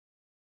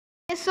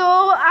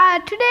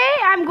Today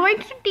I'm going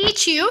to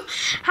teach you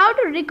how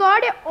to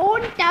record your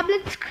own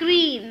tablet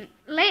screen,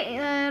 like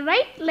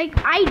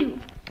I do.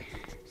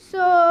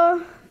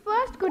 So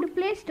first go to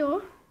Play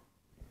Store.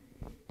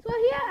 So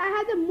here I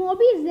have the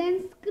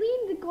MobiZen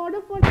screen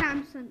recorder for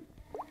Samsung.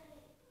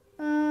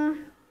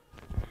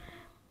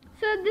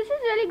 So this is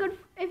really good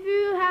if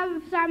you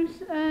have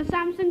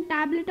Samsung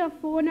tablet or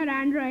phone or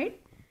Android.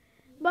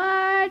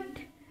 But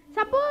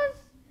suppose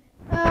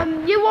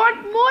you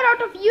want more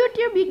out of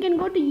YouTube, you can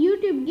go to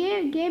YouTube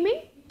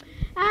Gaming.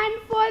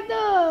 And for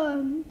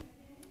the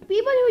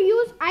people who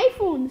use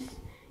iPhones,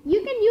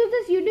 you can use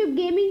this YouTube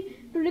Gaming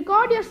to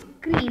record your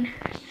screen.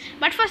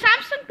 But for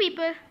Samsung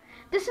people,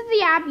 this is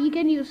the app you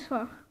can use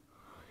for.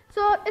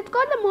 So it's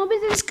called the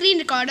MobiZen screen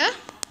recorder.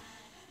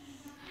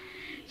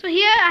 So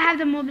here I have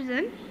the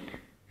MobiZen.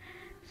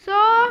 So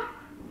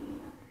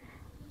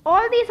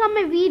all these are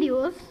my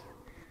videos.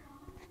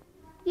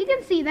 You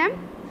can see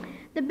them.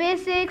 The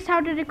basics, how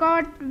to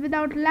record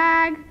without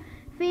lag,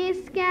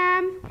 face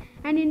cam,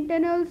 and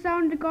internal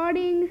sound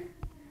recording.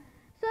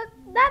 So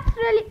that's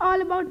really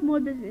all about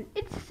MobiZen.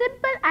 It's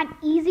simple and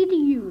easy to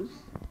use.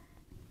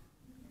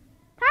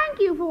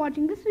 Thank you for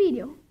watching this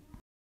video.